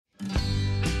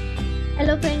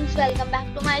Hello friends, welcome back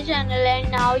to my channel and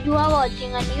now you are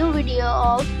watching a new video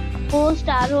of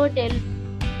 4-star hotel.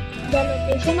 The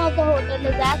location of the hotel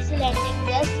is excellent and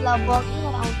guests love walking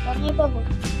around the neighborhood.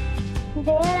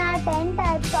 There are 10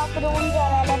 types of rooms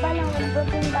available on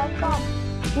booking.com.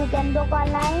 You can book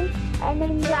online and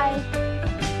enjoy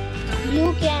it.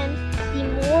 You can see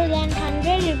more than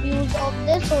 100 reviews of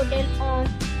this hotel on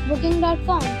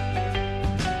booking.com.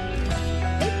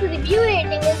 Its review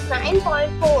rating is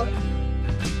 9.4.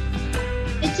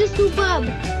 It's a superb.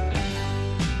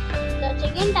 The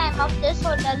check-in time of this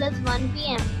hotel is 1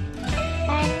 p.m.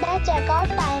 And the checkout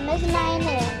time is 9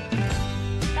 a.m.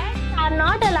 Pets are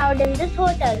not allowed in this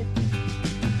hotel.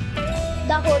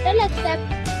 The hotel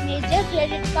accepts major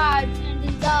credit cards and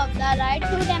reserves the right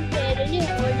to temporarily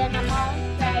hold an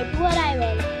amount prior to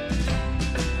arrival.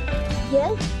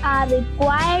 Guests are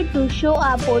required to show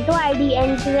a photo ID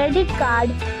and credit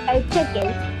card at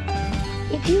check-in.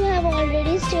 If you have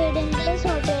already stayed in this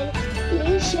hotel,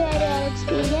 please share your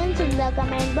experience in the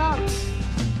comment box.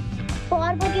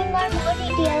 For booking or more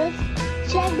details,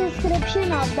 check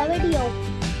description of the video.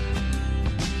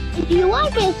 If you are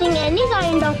facing any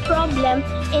kind of problem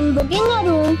in booking a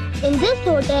room in this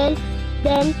hotel,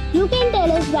 then you can tell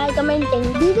us by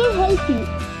commenting. We will help you.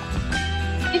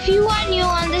 If you are new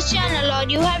on this channel or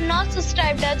you have not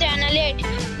subscribed our channel yet,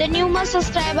 then you must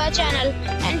subscribe our channel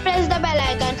and press the bell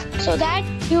icon so that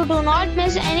you do not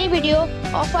miss any video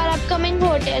of our upcoming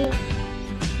hotel.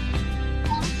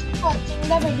 Thanks for watching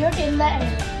the video till the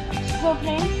end. So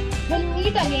friends, we'll meet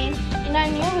again in a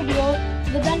new video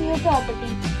with a new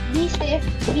property. Be safe,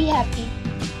 be happy.